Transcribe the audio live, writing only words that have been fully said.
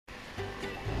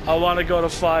I want to go to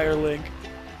Firelink.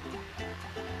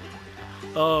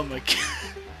 Oh my god.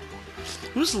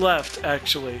 Who's left,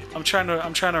 actually? I'm trying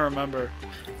to remember.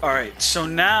 Alright, so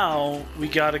now we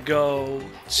gotta go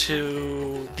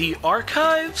to the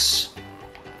archives?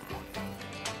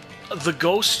 The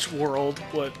Ghost World,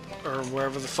 or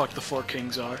wherever the fuck the Four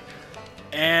Kings are.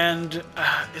 And,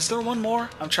 is there one more?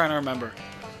 I'm trying to remember.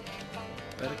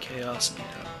 Bed of Chaos,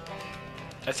 Nito.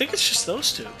 I think it's just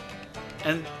those two.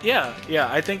 And, yeah,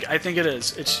 I think it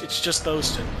is. It's just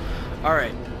those two.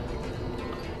 Alright.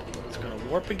 It's gonna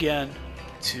warp again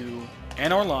to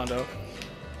Anne Orlando.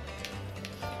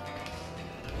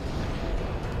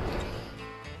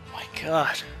 My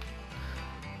god.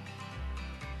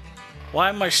 Why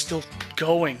am I still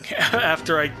going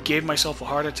after I gave myself a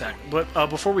heart attack? But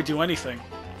before we do anything...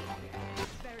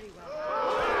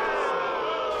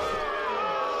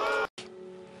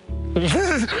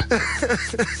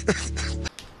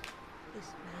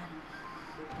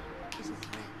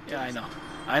 Yeah,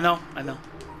 I know.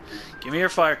 Give me your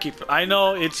Firekeeper. I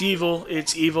know, it's evil.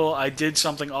 It's evil. I did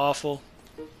something awful.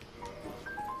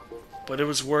 But it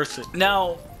was worth it.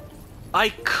 Now, I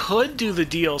could do the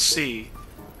DLC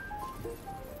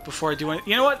before I do anything.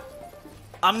 You know what?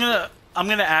 I'm gonna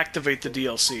activate the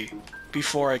DLC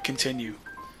before I continue.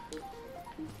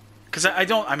 Because I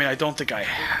don't think I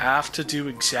have to do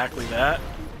exactly that.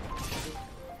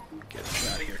 Get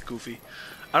out of here, Goofy.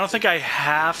 I don't think I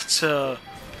have to,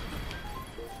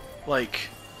 like,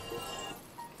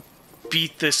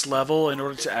 beat this level in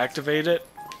order to activate it.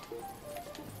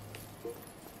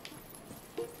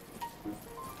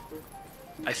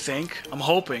 I think. I'm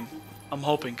hoping,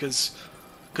 because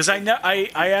I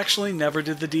actually never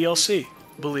did the DLC,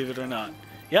 believe it or not.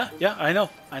 Yeah, I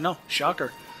know,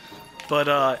 shocker.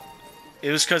 But,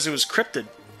 it was because it was cryptid.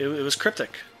 It was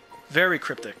cryptic. Very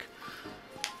cryptic.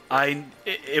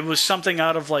 It was something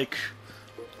out of, like,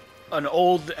 an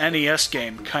old NES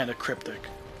game, kind of cryptic.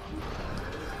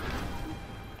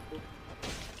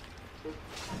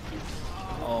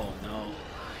 Oh, no.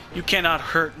 You cannot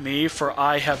hurt me, for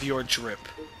I have your drip.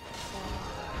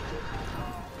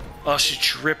 Us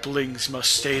driplings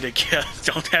must stay together.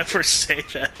 Don't ever say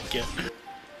that again.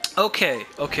 Okay.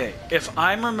 If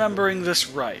I'm remembering this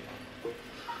right,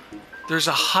 there's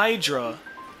a Hydra.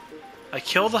 I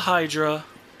kill the Hydra.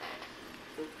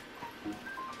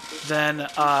 Then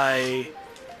I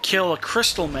kill a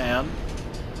Crystal Man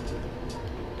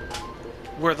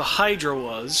where the Hydra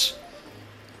was.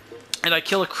 And I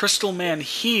kill a Crystal Man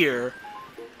here.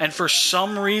 And for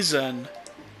some reason,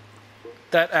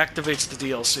 that activates the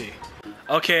DLC.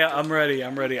 Okay, I'm ready.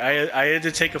 I had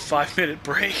to take a 5-minute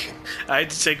break. I had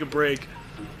to take a break.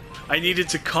 I needed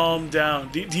to calm down.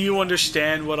 Do you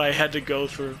understand what I had to go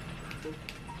through?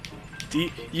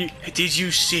 Did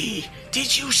you see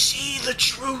the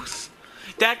truth?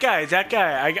 That guy,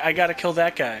 I gotta kill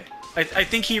that guy. I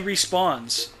think he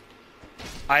respawns.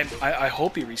 I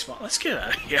hope he respawns. Let's get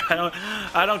out of here.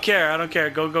 I don't care.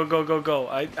 Go.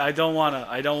 I don't want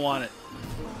it.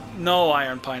 No,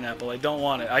 Iron Pineapple, I don't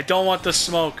want it. I don't want the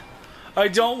smoke. I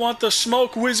don't want the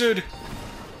smoke, wizard!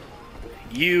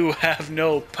 You have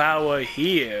no power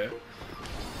here.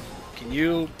 Can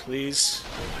you, please?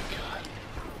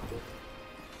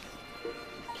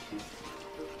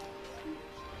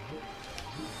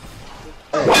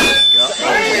 Oh my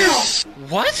god.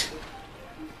 What?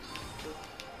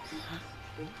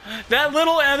 That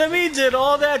little enemy did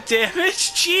all that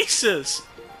damage? Jesus!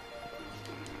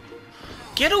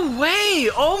 Get away!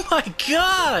 Oh my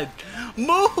god!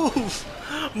 Move!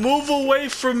 Move away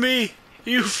from me,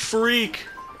 you freak!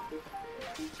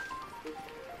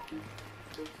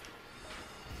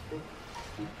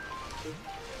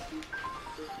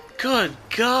 Good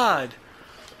god!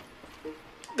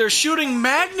 They're shooting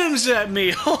magnums at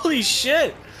me! Holy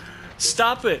shit!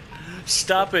 Stop it!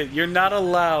 Stop it! You're not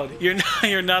allowed.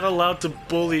 You're not allowed to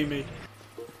bully me.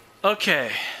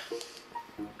 Okay.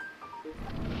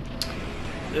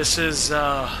 This is,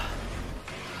 oh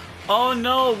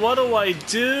no, what do I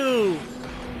do?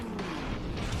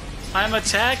 I'm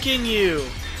attacking you.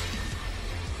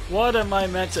 What am I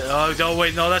meant to... Oh, no,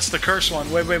 wait, no, that's the curse one.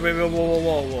 Wait,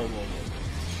 whoa.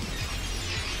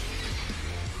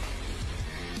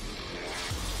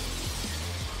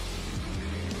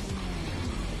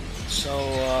 So,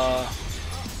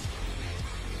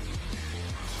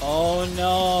 oh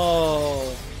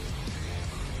no.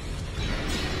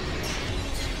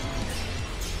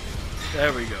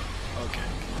 There we go. Okay.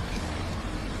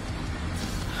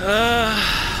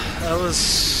 That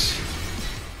was...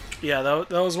 Yeah, that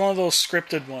was one of those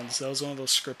scripted ones.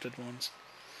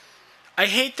 I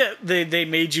hate that they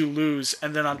made you lose,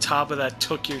 and then on top of that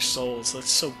took your souls. That's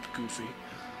so goofy.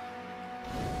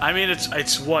 I mean,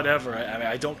 it's whatever. I mean,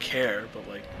 I don't care, but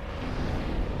like...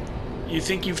 You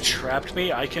think you've trapped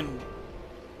me? I can...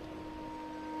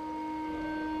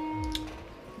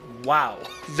 Wow.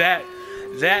 That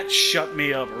shut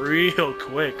me up real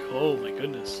quick. Oh my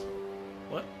goodness.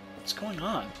 What's going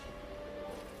on?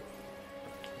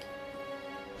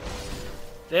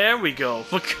 There we go.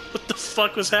 What the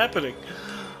fuck was happening?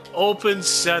 Open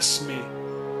sesame.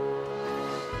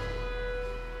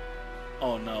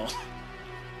 Oh no.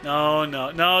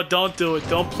 No, don't do it.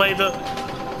 Don't play the...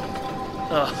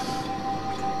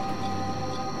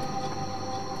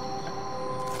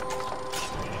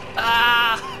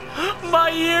 Ah!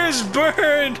 My ears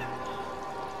burned!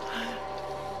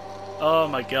 Oh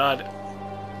my god.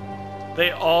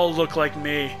 They all look like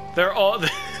me. They're all...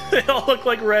 They all look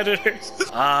like Redditors.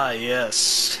 Ah,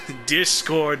 yes.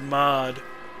 Discord mod.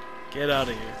 Get out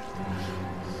of here.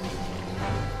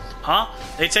 Huh?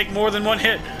 They take more than one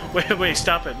hit. Wait,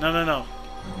 stop it. No.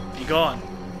 Be gone.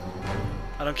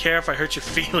 I don't care if I hurt your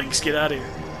feelings. Get out of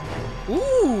here.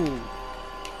 Ooh.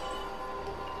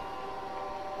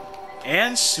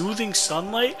 And soothing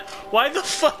sunlight? Why the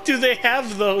fuck do they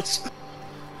have those?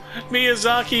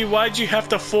 Miyazaki, why'd you have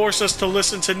to force us to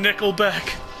listen to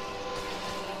Nickelback?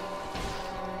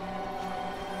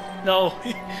 No.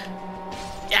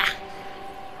 Yeah.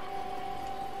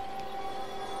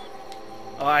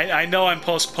 Oh, I know I'm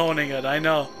postponing it. I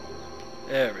know.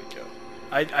 There we go.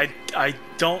 I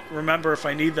don't remember if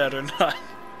I need that or not.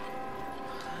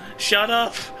 Shut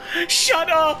up!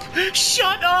 Shut up!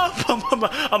 Shut up!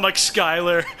 I'm like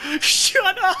Skylar.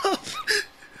 Shut up!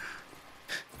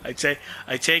 I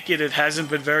take it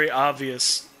hasn't been very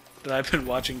obvious that I've been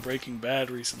watching Breaking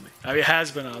Bad recently. I mean, it has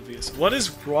been obvious. What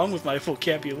is wrong with my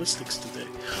vocabularistics today?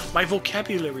 My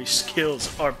vocabulary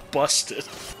skills are busted.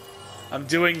 I'm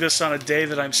doing this on a day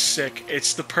that I'm sick.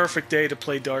 It's the perfect day to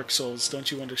play Dark Souls,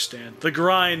 don't you understand? The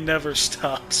grind never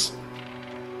stops.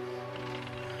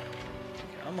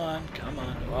 Come on.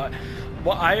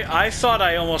 Well, I thought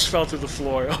I almost fell through the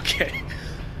floor. Okay.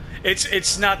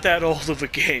 It's not that old of a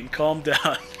game. Calm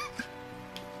down.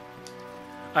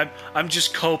 I'm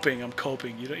just coping. I'm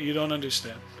coping. You don't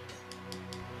understand.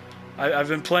 I've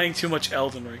been playing too much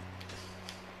Elden Ring.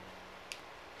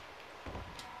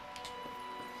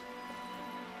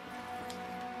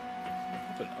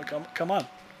 Come on.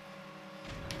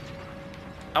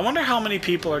 I wonder how many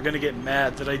people are gonna get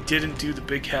mad that I didn't do the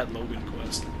Big Cat Logan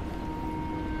quest.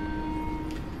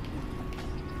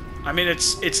 I mean,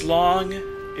 it's long.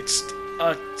 It's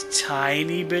a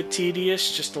tiny bit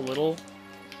tedious, just a little.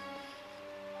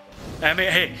 I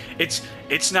mean, hey,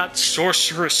 it's not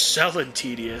Sorceress Selling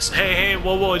tedious. Hey,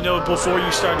 whoa, no, before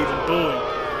you start even booing.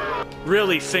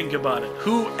 Really think about it.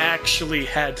 Who actually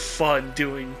had fun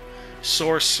doing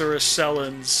Sorceress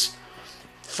Selling's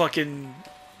fucking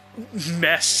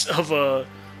mess of a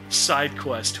side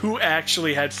quest? Who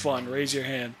actually had fun? Raise your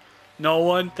hand. No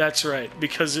one? That's right,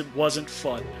 because it wasn't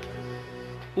fun.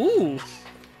 Ooh.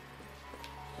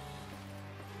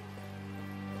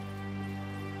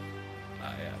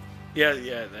 Yeah,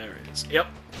 there it is. Yep.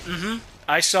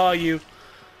 I saw you.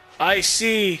 I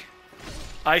see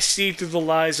through the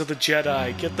lies of the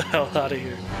Jedi. Get the hell out of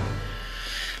here.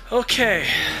 Okay.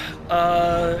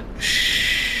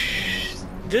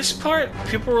 This part,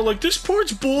 people were like, this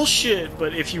part's bullshit,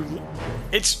 but if you...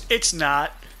 It's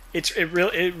not. It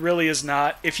really is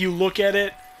not. If you look at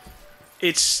it,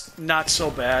 it's not so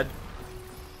bad.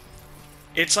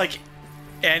 It's like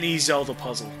any Zelda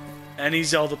puzzle. Any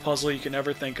Zelda puzzle you can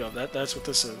ever think of. That's what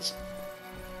this is.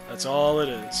 That's all it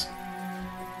is.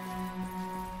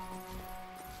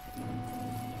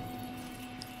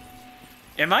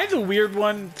 Am I the weird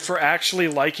one for actually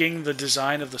liking the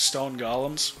design of the stone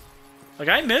golems? Like,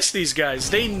 I miss these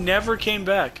guys. They never came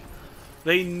back.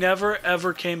 They never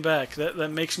ever came back.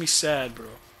 That makes me sad, bro.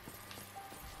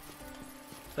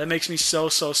 That makes me so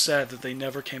sad that they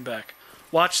never came back.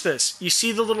 Watch this. You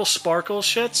see the little sparkle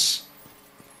shits?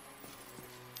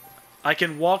 I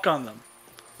can walk on them.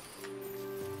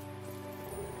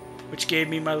 Which gave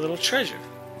me my little treasure.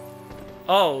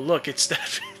 Oh, look, it's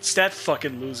that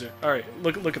fucking loser. Alright,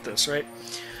 look at this, right?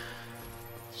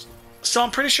 So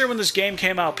I'm pretty sure when this game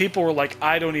came out, people were like,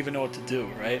 I don't even know what to do,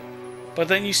 right? But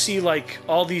then you see, like,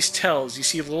 all these tells. You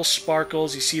see little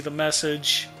sparkles, you see the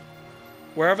message.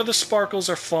 Wherever the sparkles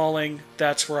are falling,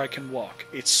 that's where I can walk.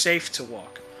 It's safe to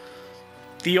walk.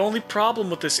 The only problem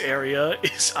with this area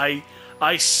is I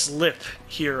slip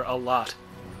here a lot.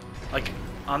 Like,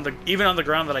 even on the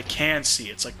ground that I can see,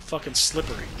 it's like fucking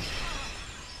slippery.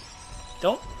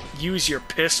 Don't use your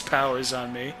piss powers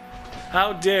on me.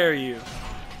 How dare you?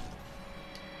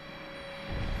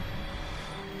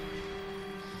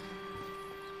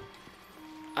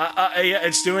 Yeah,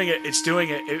 it's doing it. It's doing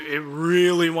it. It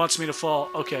really wants me to fall.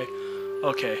 Okay.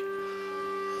 Okay.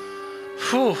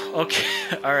 Whew. Okay.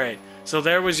 All right. So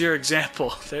there was your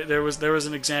example. There was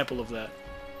an example of that.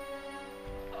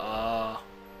 Oh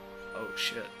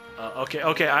shit. Okay.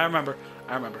 Okay. I remember.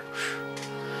 I remember.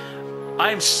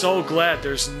 I'm so glad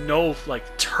there's no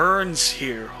like turns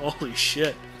here. Holy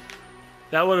shit.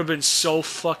 That would have been so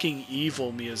fucking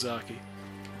evil, Miyazaki.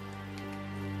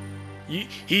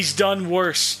 He's done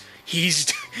worse.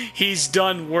 He's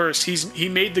done worse. He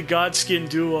made the Godskin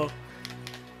duo.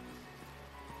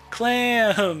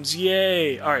 Clams,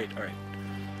 yay! All right, all right.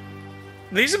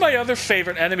 These are my other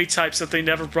favorite enemy types that they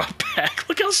never brought back.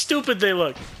 Look how stupid they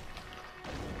look.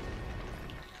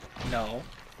 No.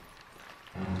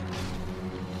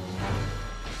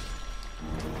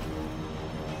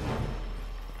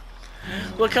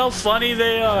 Look how funny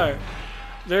they are.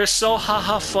 They're so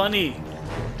haha funny.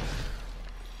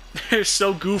 They're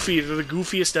so goofy. They're the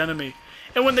goofiest enemy.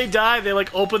 And when they die, they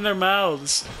like open their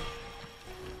mouths.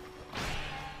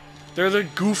 They're the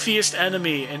goofiest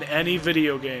enemy in any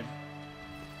video game.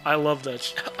 I love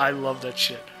that. I love that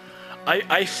shit.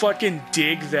 I fucking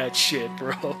dig that shit,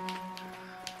 bro.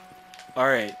 All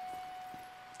right.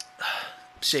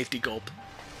 Safety gulp.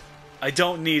 I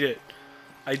don't need it.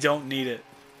 I don't need it.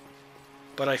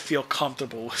 But I feel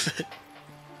comfortable with it.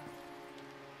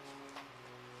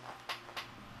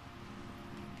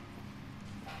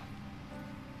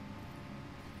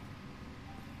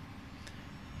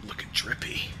 Looking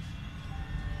drippy.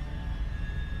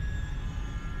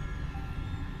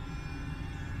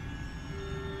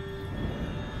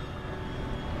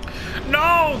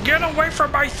 No! Get away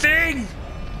from my thing!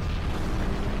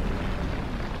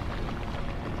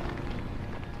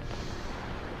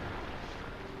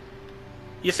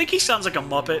 You think he sounds like a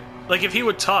Muppet? Like, if he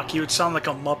would talk, he would sound like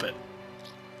a Muppet.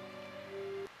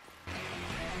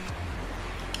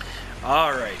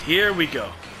 Alright, here we go.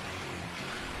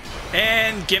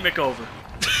 And gimmick over.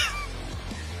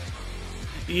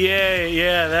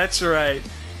 Yeah, that's right.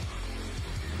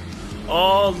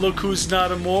 Oh, look who's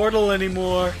not immortal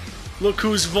anymore. Look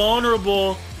who's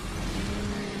vulnerable.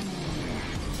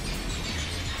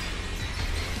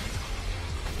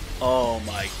 Oh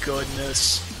my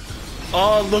goodness.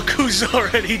 Oh, look who's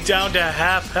already down to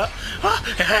half health.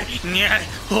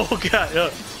 Oh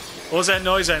god. What was that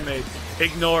noise I made?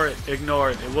 Ignore it.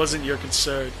 Ignore it. It wasn't your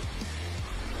concern.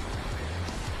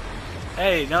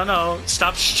 Hey, no.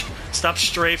 Stop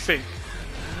strafing.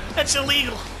 That's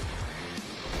illegal.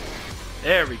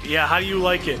 There we go. Yeah, how do you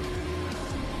like it?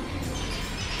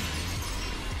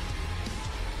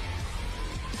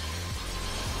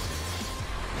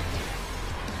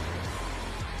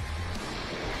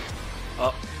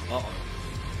 Uh-oh.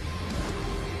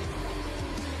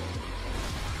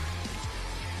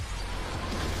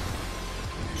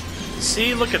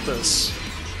 See, look at this.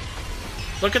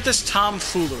 Look at this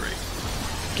tomfoolery.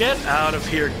 Get out of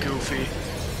here, Goofy.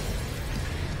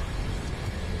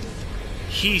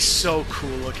 He's so cool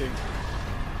looking.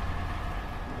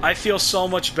 I feel so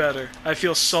much better. I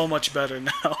feel so much better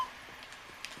now.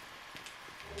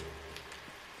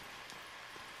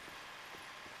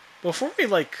 Before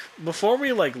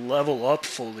we level up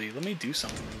fully, let me do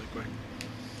something really quick.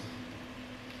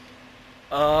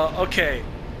 Okay.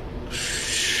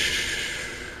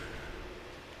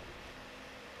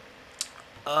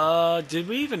 Did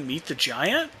we even meet the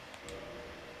giant?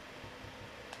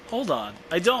 Hold on.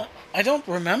 I don't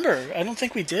remember. I don't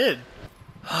think we did.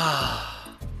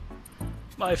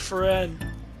 My friend.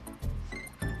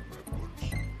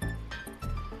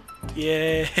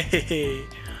 Yay.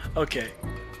 Okay.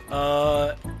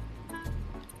 I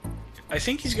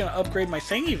think he's gonna upgrade my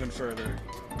thing even further.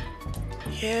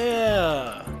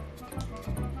 Yeah.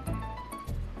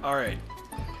 Alright.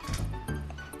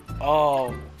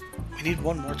 Oh, we need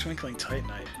one more Twinkling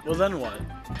Titanite. Well, then what?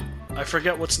 I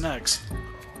forget what's next.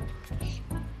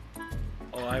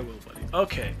 Oh, I will, buddy.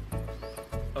 Okay.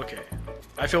 Okay.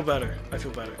 I feel better. I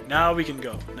feel better. Now we can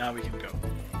go. Now we can go.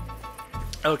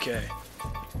 Okay.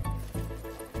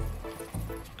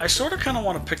 I sort of kind of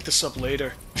want to pick this up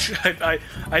later.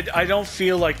 I don't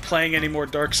feel like playing any more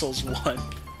Dark Souls 1.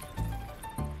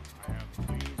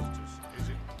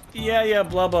 Yeah,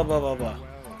 blah, blah, blah, blah, blah.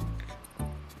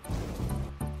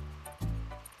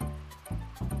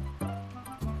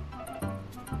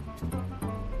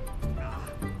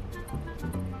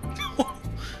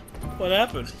 What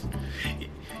happened?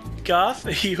 Goth,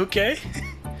 are you okay?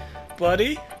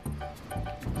 Buddy?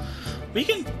 We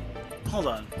can... hold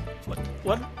on.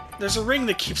 What? There's a ring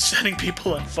that keeps setting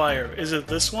people on fire. Is it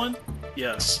this one?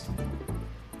 Yes.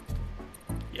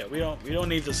 Yeah, we don't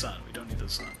need the sun. We don't need the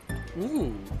sun.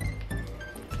 Ooh.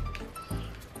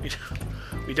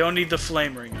 We don't need the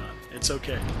flame ring on. It's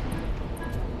okay.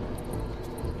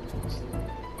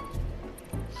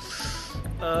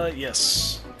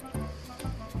 Yes.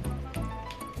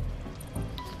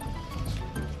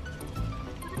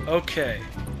 Okay.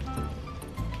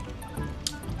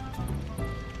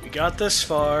 We got this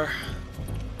far.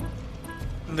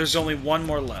 And there's only one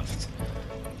more left.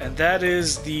 And that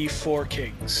is the Four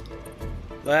Kings.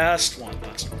 Last one.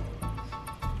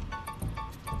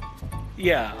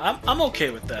 Yeah, I'm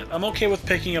okay with that. I'm okay with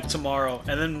picking up tomorrow,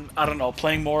 and then, I don't know,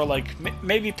 playing more, like,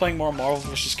 maybe playing more Marvel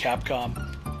vs. Capcom.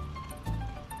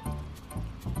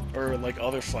 Or, like,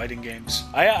 other fighting games.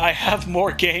 I have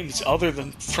more games other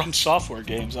than From Software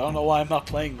games. I don't know why I'm not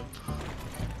playing them.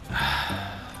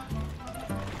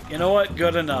 You know what?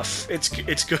 Good enough. It's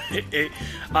good.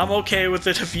 I'm okay with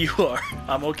it if you are.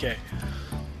 I'm okay.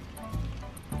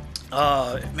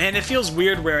 Man, it feels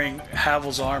weird wearing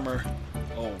Havel's armor.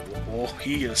 Oh,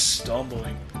 he is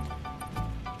stumbling.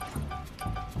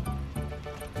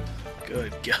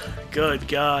 Good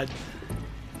God.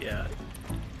 Yeah.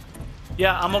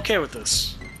 Yeah, I'm okay with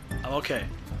this. I'm okay.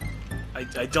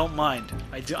 I don't mind.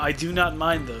 I do not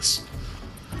mind this.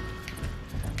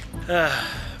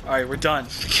 Alright, we're done.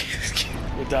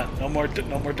 We're done. No more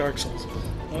Dark Souls.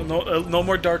 No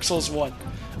more Dark Souls 1.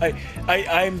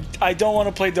 I don't want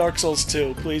to play Dark Souls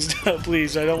 2. Please,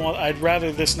 please. I'd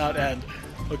rather this not end.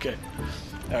 Okay.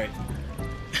 Alright.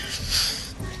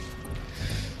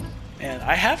 Man,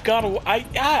 I have God of War. I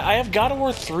have God of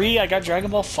War 3. I got Dragon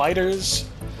Ball FighterZ.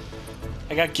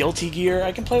 I got Guilty Gear.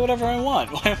 I can play whatever I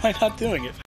want. Why am I not doing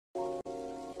it?